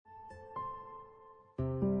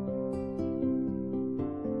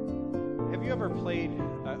you ever played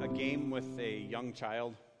a game with a young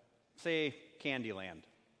child? Say, Candyland.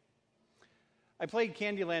 I played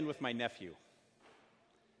Candyland with my nephew.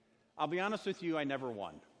 I'll be honest with you, I never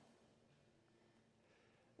won.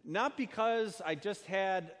 Not because I just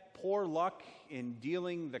had poor luck in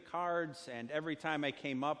dealing the cards, and every time I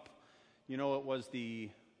came up, it was the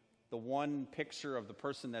one picture of the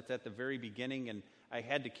person that's at the very beginning, and I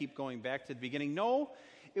had to keep going back to the beginning. No,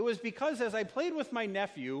 it was because as I played with my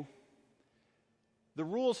nephew, the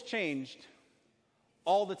rules changed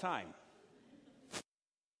all the time.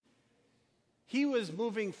 He was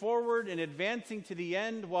moving forward and advancing to the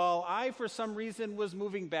end, while I, for some reason, was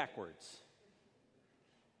moving backwards.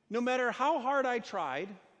 No matter how hard I tried,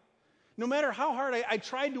 no matter how hard I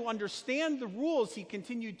tried to understand the rules he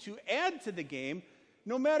continued to add to the game,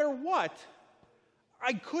 no matter what,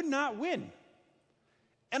 I could not win.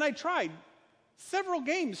 And I tried several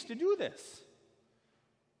games to do this.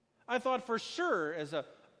 I thought for sure, as a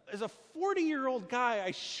 40-year-old guy,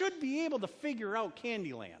 I should be able to figure out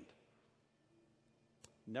Candyland.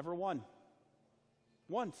 Never won.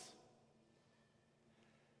 Once.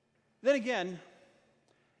 Then again,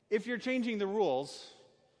 if you're changing the rules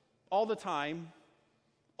all the time,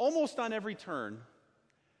 almost on every turn,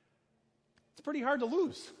 it's pretty hard to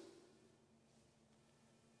lose.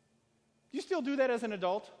 Do you still do that as an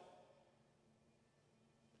adult?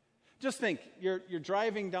 Just think, you're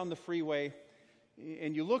driving down the freeway,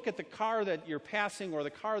 and you look at the car that you're passing, or the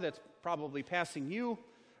car that's probably passing you,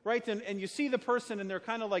 right? And you see the person, and they're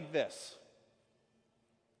kind of like this.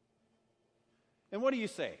 And what do you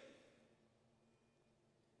say?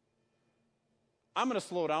 I'm going to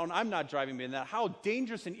slow down. I'm not driving me in that. How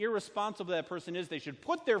dangerous and irresponsible that person is. They should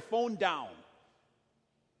put their phone down.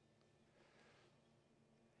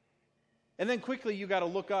 And then quickly you got to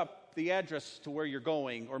look up the address to where you're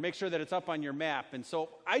going, or make sure that it's up on your map. And so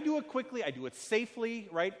I do it quickly. I do it safely,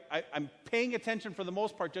 right? I'm paying attention for the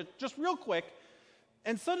most part, just real quick.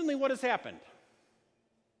 And suddenly what has happened?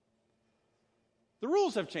 The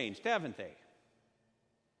rules have changed, haven't they?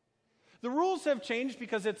 The rules have changed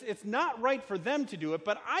because it's not right for them to do it,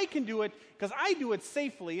 but I can do it because I do it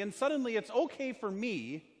safely, and suddenly it's okay for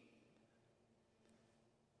me,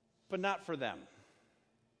 but not for them.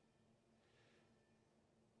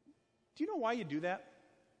 Do you know why you do that?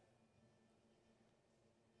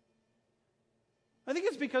 I think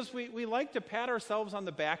it's because we like to pat ourselves on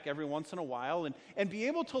the back every once in a while and be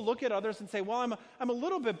able to look at others and say, well, I'm a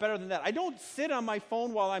little bit better than that. I don't sit on my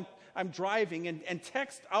phone while I'm driving and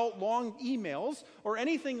text out long emails or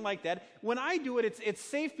anything like that. When I do it, it's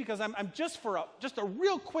safe because I'm just a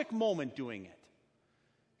real quick moment doing it.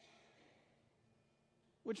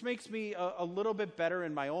 Which makes me a little bit better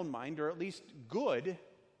in my own mind, or at least good,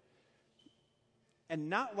 and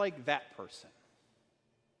not like that person.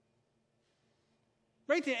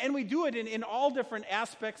 Right? And we do it in all different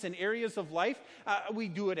aspects and areas of life. We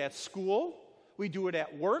do it at school. We do it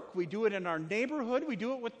at work. We do it in our neighborhood. We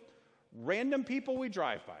do it with random people we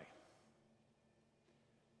drive by.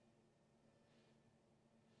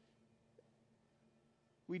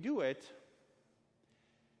 We do it,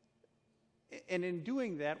 and in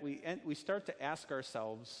doing that, we start to ask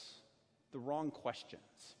ourselves the wrong questions.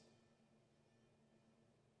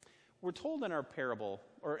 We're told in our parable,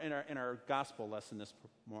 or in our gospel lesson this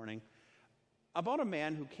morning, about a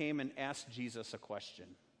man who came and asked Jesus a question.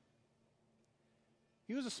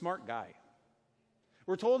 He was a smart guy.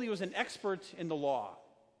 We're told he was an expert in the law,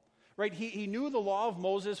 right? He knew the law of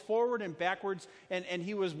Moses forward and backwards, and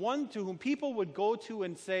he was one to whom people would go to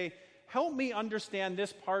and say, help me understand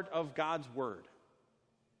this part of God's word.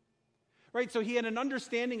 Right, so he had an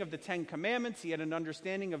understanding of the Ten Commandments. He had an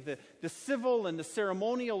understanding of the civil and the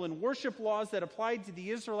ceremonial and worship laws that applied to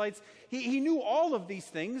the Israelites. He knew all of these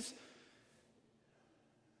things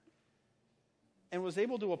and was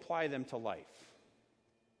able to apply them to life.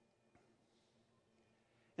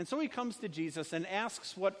 And so he comes to Jesus and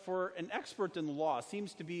asks what for an expert in the law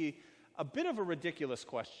seems to be a bit of a ridiculous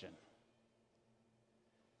question.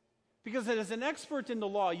 Because as an expert in the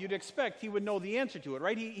law, you'd expect he would know the answer to it,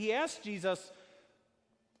 right? He asked Jesus,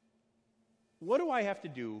 what do I have to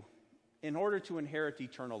do in order to inherit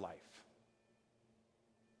eternal life?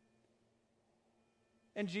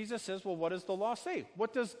 And Jesus says, well, what does the law say?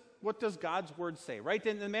 What does God's word say, right?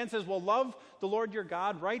 And the man says, well, love the Lord your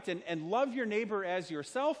God, right? And love your neighbor as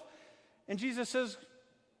yourself. And Jesus says,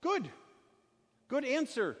 good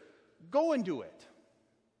answer. Go and do it.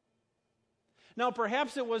 Now,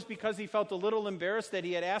 perhaps it was because he felt a little embarrassed that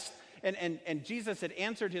he had asked, and Jesus had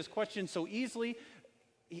answered his question so easily.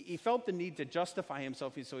 He felt the need to justify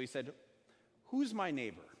himself, so he said, who's my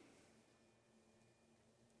neighbor?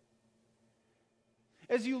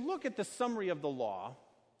 As you look at the summary of the law,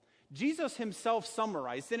 Jesus himself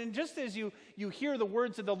summarized it, and just as you hear the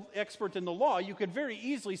words of the expert in the law, you could very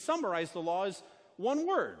easily summarize the law as one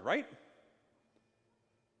word, right?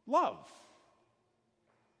 Love.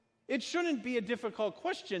 It shouldn't be a difficult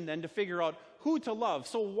question then to figure out who to love.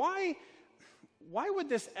 So why would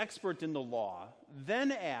this expert in the law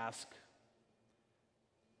then ask,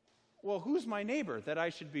 well, who's my neighbor that I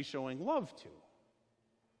should be showing love to?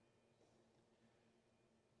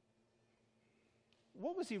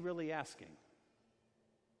 What was he really asking?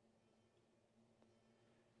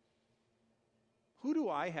 Who do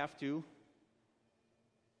I have to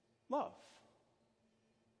love?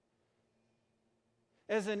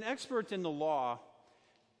 As an expert in the law,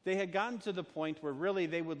 they had gotten to the point where really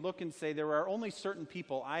they would look and say, there are only certain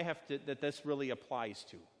people that this really applies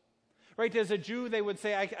to. Right? As a Jew, they would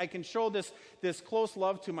say, I can show this close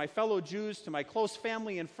love to my fellow Jews, to my close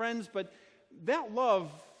family and friends, but that love,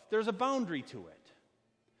 there's a boundary to it.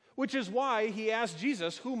 Which is why he asked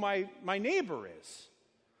Jesus who my neighbor is.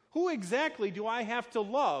 Who exactly do I have to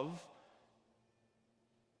love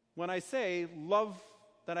when I say love,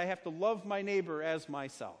 that I have to love my neighbor as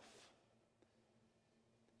myself?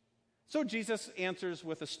 So Jesus answers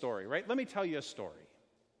with a story, right? Let me tell you a story.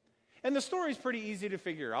 And the story is pretty easy to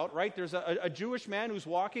figure out, right? There's a Jewish man who's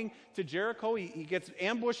walking to Jericho. He gets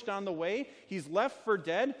ambushed on the way. He's left for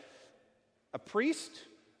dead. A priest,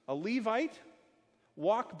 a Levite,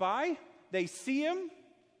 walk by, they see him,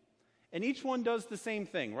 and each one does the same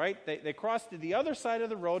thing, right? They cross to the other side of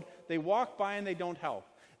the road, they walk by and they don't help.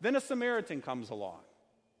 Then a Samaritan comes along.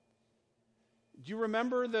 Do you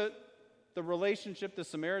remember the relationship the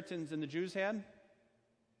Samaritans and the Jews had?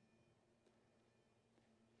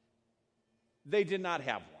 They did not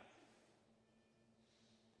have one.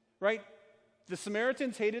 Right? The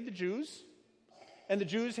Samaritans hated the Jews, and the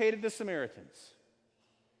Jews hated the Samaritans.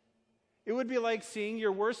 It would be like seeing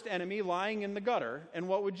your worst enemy lying in the gutter, and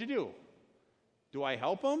what would you do? Do I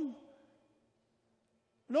help him?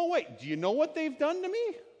 No, wait, do you know what they've done to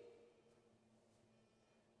me?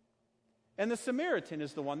 And the Samaritan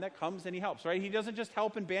is the one that comes and he helps, right? He doesn't just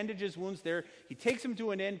help and bandage his wounds there. He takes him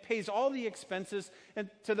to an inn, pays all the expenses, and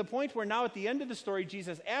to the point where now at the end of the story,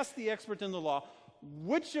 Jesus asked the expert in the law,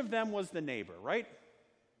 which of them was the neighbor, right?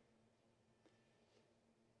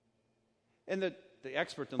 And the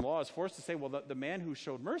expert in law is forced to say, well, the man who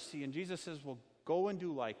showed mercy, and Jesus says, well, go and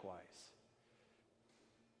do likewise.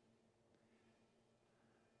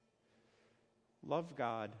 Love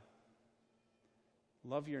God.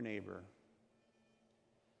 Love your neighbor.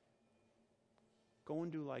 Go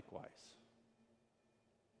and do likewise.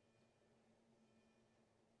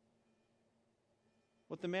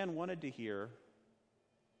 What the man wanted to hear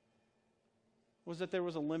was that there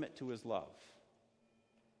was a limit to his love.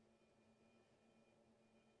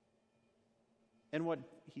 And what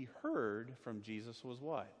he heard from Jesus was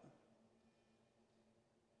what?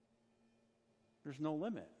 There's no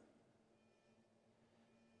limit.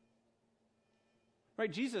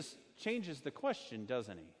 Right? Jesus changes the question,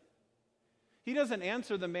 doesn't he? He doesn't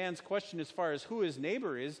answer the man's question as far as who his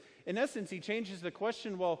neighbor is. In essence, he changes the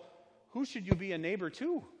question, well, who should you be a neighbor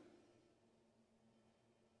to?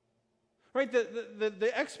 Right?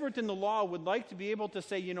 The expert in the law would like to be able to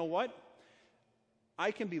say, you know what?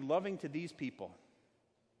 I can be loving to these people.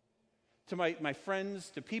 To my friends,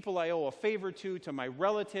 to people I owe a favor to my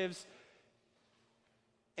relatives.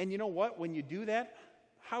 And you know what? When you do that,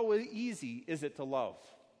 how easy is it to love?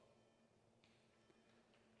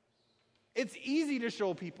 It's easy to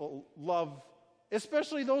show people love,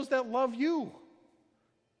 especially those that love you.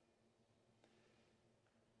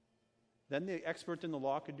 Then the expert in the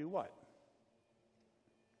law could do what?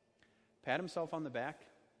 Pat himself on the back,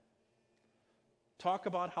 talk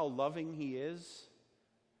about how loving he is,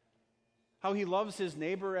 how he loves his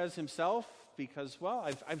neighbor as himself, because, well,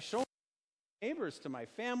 I've shown neighbors, to my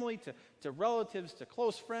family, to relatives, to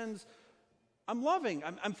close friends. I'm loving,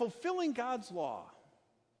 I'm fulfilling God's law.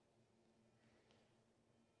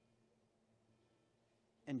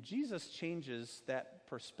 And Jesus changes that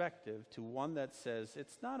perspective to one that says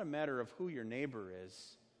it's not a matter of who your neighbor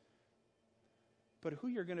is, but who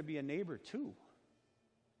you're going to be a neighbor to.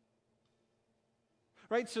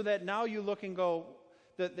 Right? So that now you look and go,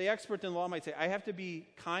 the expert in law might say, I have to be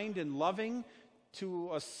kind and loving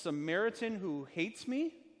to a Samaritan who hates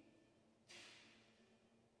me.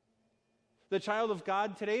 The child of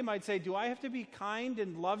God today might say, do I have to be kind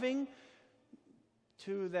and loving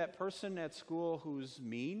to that person at school who's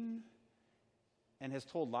mean and has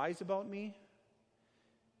told lies about me?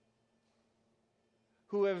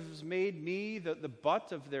 Who has made me the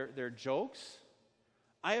butt of their jokes?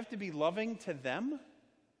 I have to be loving to them?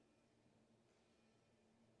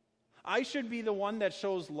 I should be the one that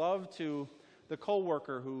shows love to the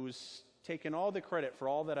coworker who's taken all the credit for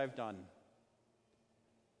all that I've done.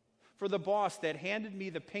 For the boss that handed me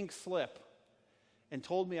the pink slip and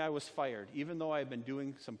told me I was fired, even though I've been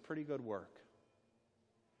doing some pretty good work.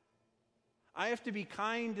 I have to be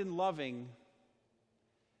kind and loving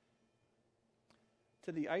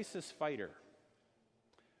to the ISIS fighter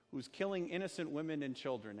who's killing innocent women and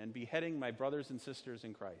children and beheading my brothers and sisters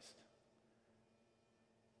in Christ.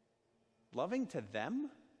 Loving to them?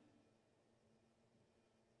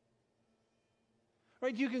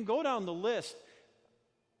 Right, you can go down the list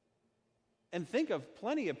and think of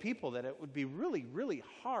plenty of people that it would be really, really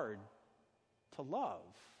hard to love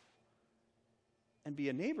and be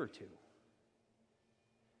a neighbor to.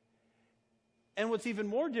 And what's even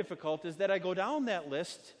more difficult is that I go down that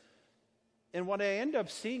list, and what I end up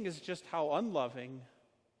seeing is just how unloving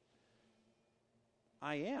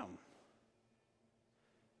I am.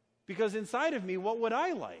 Because inside of me, what would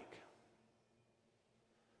I like?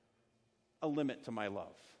 A limit to my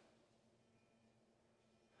love.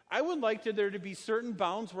 I would like there to be certain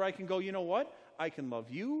bounds where I can go, you know what? I can love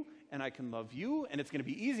you, and I can love you, and it's going to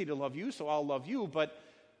be easy to love you, so I'll love you, but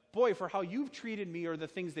boy, for how you've treated me, or the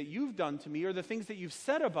things that you've done to me, or the things that you've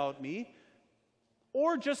said about me,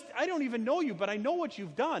 or just, I don't even know you, but I know what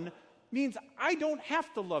you've done, means I don't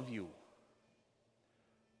have to love you.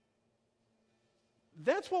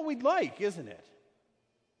 That's what we'd like, isn't it?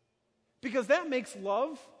 Because that makes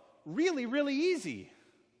love really, really easy.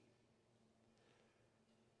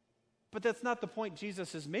 But that's not the point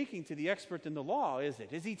Jesus is making to the expert in the law, is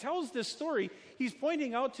it? As he tells this story, he's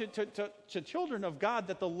pointing out to children of God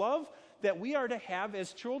that the love that we are to have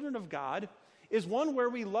as children of God is one where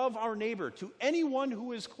we love our neighbor, to anyone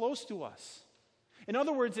who is close to us. In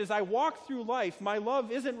other words, as I walk through life, my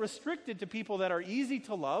love isn't restricted to people that are easy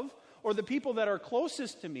to love or the people that are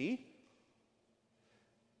closest to me,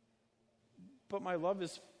 but my love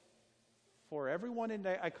is for everyone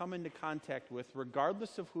I come into contact with,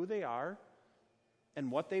 regardless of who they are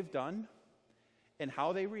and what they've done and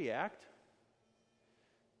how they react.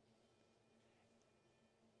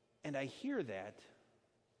 And I hear that,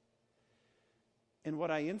 and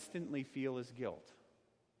what I instantly feel is guilt.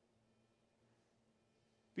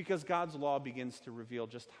 Because God's law begins to reveal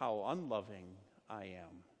just how unloving I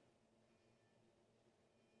am.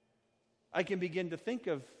 I can begin to think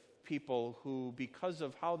of people who, because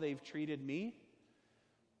of how they've treated me,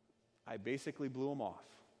 I basically blew them off.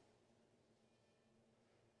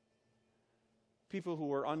 People who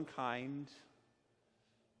were unkind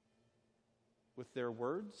with their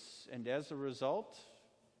words, and as a result,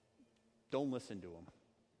 don't listen to them.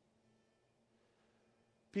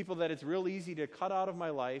 People that it's real easy to cut out of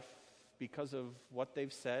my life because of what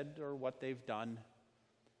they've said or what they've done.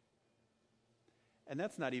 And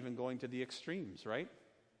that's not even going to the extremes, right?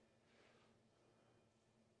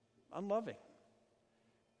 Unloving.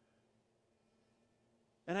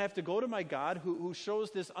 And I have to go to my God who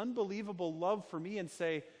shows this unbelievable love for me and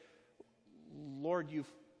say, Lord, you've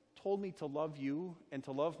told me to love you and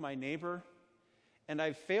to love my neighbor, and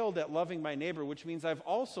I've failed at loving my neighbor, which means I've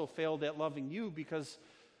also failed at loving you, because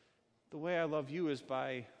the way I love you is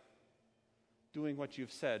by doing what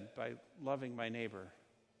you've said, by loving my neighbor.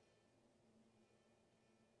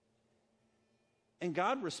 And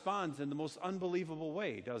God responds in the most unbelievable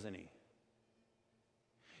way, doesn't he?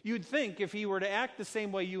 You'd think if he were to act the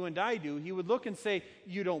same way you and I do, he would look and say,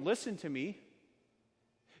 you don't listen to me.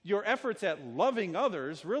 Your efforts at loving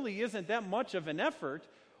others really isn't that much of an effort.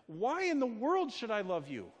 Why in the world should I love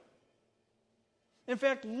you? In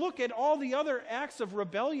fact, look at all the other acts of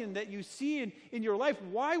rebellion that you see in your life.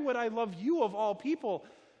 Why would I love you of all people?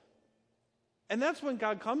 And that's when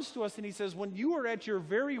God comes to us and he says, when you were at your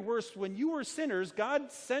very worst, when you were sinners,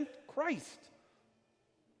 God sent Christ.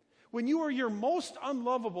 When you were your most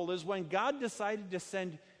unlovable is when God decided to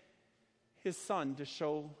send his Son to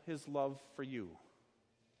show his love for you.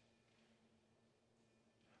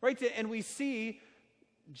 Right? And we see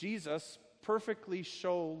Jesus perfectly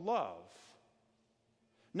show love.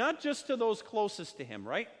 Not just to those closest to him,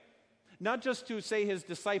 right? Not just to, say, his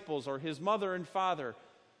disciples or his mother and father,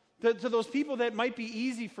 to those people that might be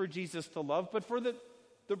easy for Jesus to love, but for the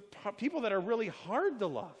people that are really hard to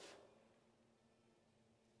love.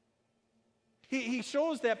 He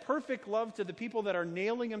shows that perfect love to the people that are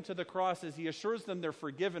nailing him to the cross as he assures them they're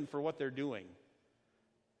forgiven for what they're doing.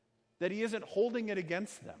 That he isn't holding it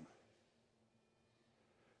against them.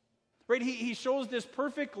 Right? He shows this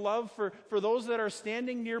perfect love for those that are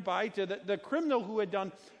standing nearby, to the criminal who had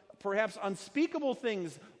done perhaps unspeakable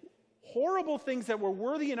things, horrible things that were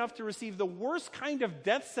worthy enough to receive the worst kind of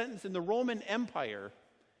death sentence in the Roman Empire.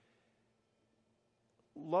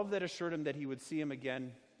 love that assured him that he would see him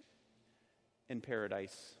again in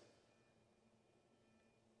paradise.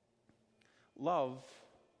 Love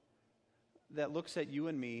that looks at you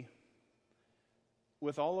and me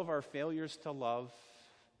with all of our failures to love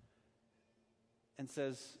and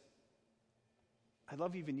says, I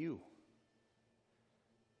love even you,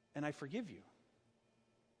 and I forgive you.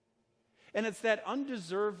 And it's that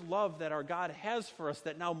undeserved love that our God has for us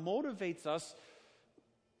that now motivates us,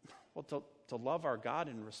 well, to love our God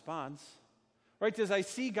in response. Right? As I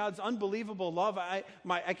see God's unbelievable love, I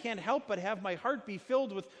can't help but have my heart be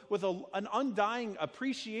filled with an undying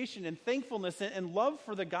appreciation and thankfulness and love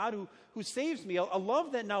for the God who saves me. A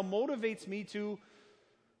love that now motivates me to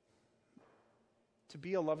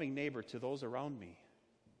be a loving neighbor to those around me.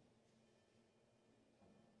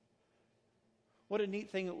 What a neat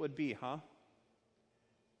thing it would be, huh?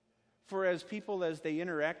 For as people, as they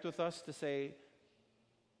interact with us, to say,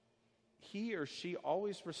 he or she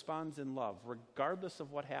always responds in love, regardless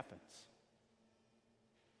of what happens.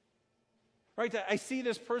 Right? I see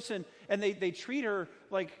this person, and they treat her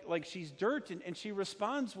like she's dirt, and she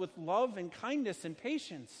responds with love and kindness and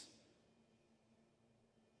patience.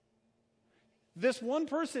 This one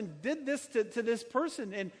person did this to this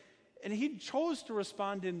person, and he chose to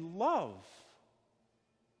respond in love.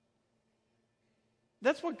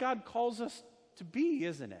 That's what God calls us to be,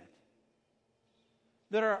 isn't it?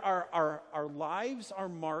 That our lives are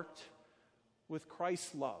marked with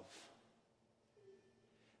Christ's love.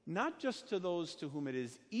 Not just to those to whom it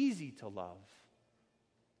is easy to love,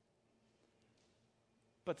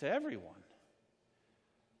 but to everyone.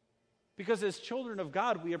 Because as children of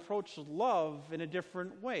God, we approach love in a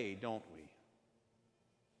different way, don't we?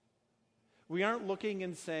 We aren't looking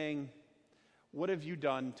and saying, what have you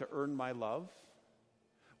done to earn my love?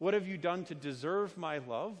 What have you done to deserve my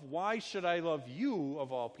love? Why should I love you,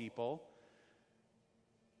 of all people?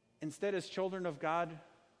 Instead, as children of God,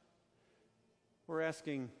 we're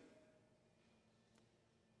asking,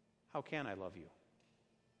 how can I love you?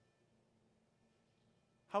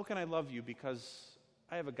 How can I love you? Because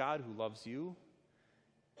I have a God who loves you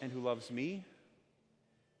and who loves me.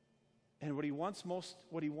 And what he wants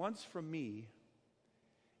from me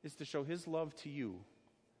is to show his love to you.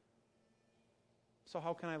 So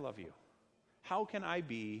how can I love you? How can I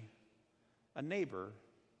be a neighbor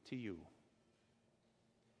to you?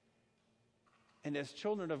 And as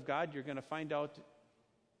children of God, you're going to find out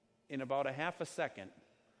in about a half a second,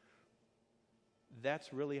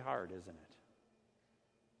 that's really hard, isn't it?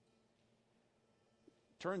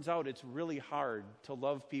 Turns out it's really hard to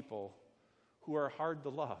love people who are hard to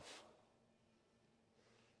love.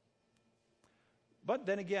 But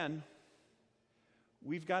then again,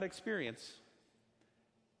 we've got experience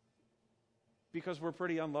because we're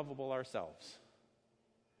pretty unlovable ourselves.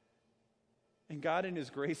 And God in his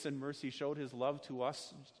grace and mercy showed his love to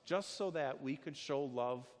us just so that we could show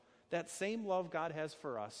love, that same love God has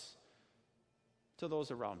for us, to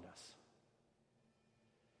those around us.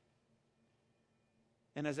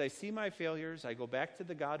 And as I see my failures, I go back to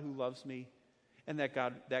the God who loves me, and that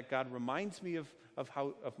God reminds me of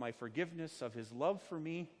my forgiveness, of his love for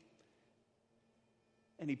me,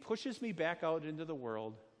 and he pushes me back out into the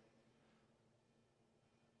world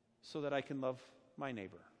so that I can love my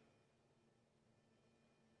neighbor.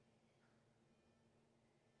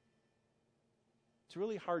 It's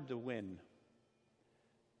really hard to win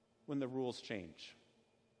when the rules change.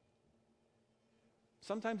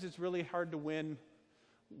 Sometimes it's really hard to win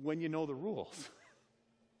when you know the rules.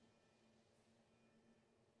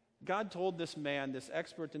 God told this man, this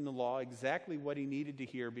expert in the law, exactly what he needed to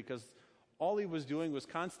hear because all he was doing was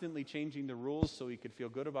constantly changing the rules so he could feel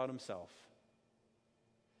good about himself.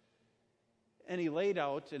 And he laid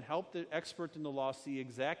out and helped the expert in the law see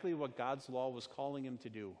exactly what God's law was calling him to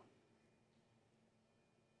do.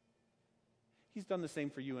 He's done the same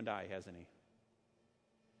for you and I, hasn't he?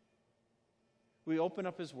 We open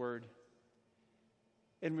up his word,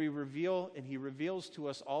 and he reveals to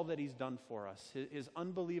us all that he's done for us, his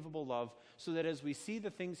unbelievable love, so that as we see the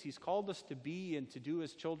things he's called us to be and to do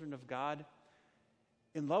as children of God,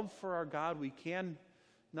 in love for our God, we can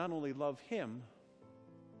not only love him,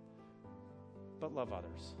 but love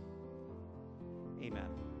others. Amen.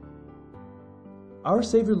 Our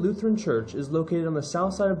Savior Lutheran Church is located on the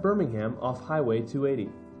south side of Birmingham off Highway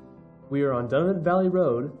 280. We are on Donovan Valley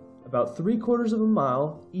Road, about 3/4 of a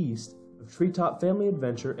mile east of Treetop Family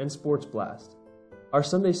Adventure and Sports Blast. Our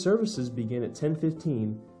Sunday services begin at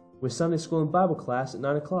 10:15 with Sunday school and Bible class at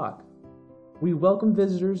 9 o'clock. We welcome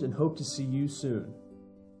visitors and hope to see you soon.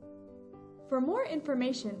 For more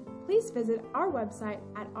information, please visit our website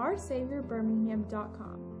at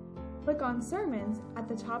oursaviorbirmingham.com. click on Sermons at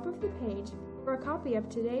the top of the page for a copy of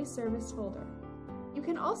today's service folder. You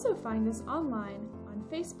can also find us online on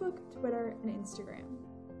Facebook, Twitter, and Instagram.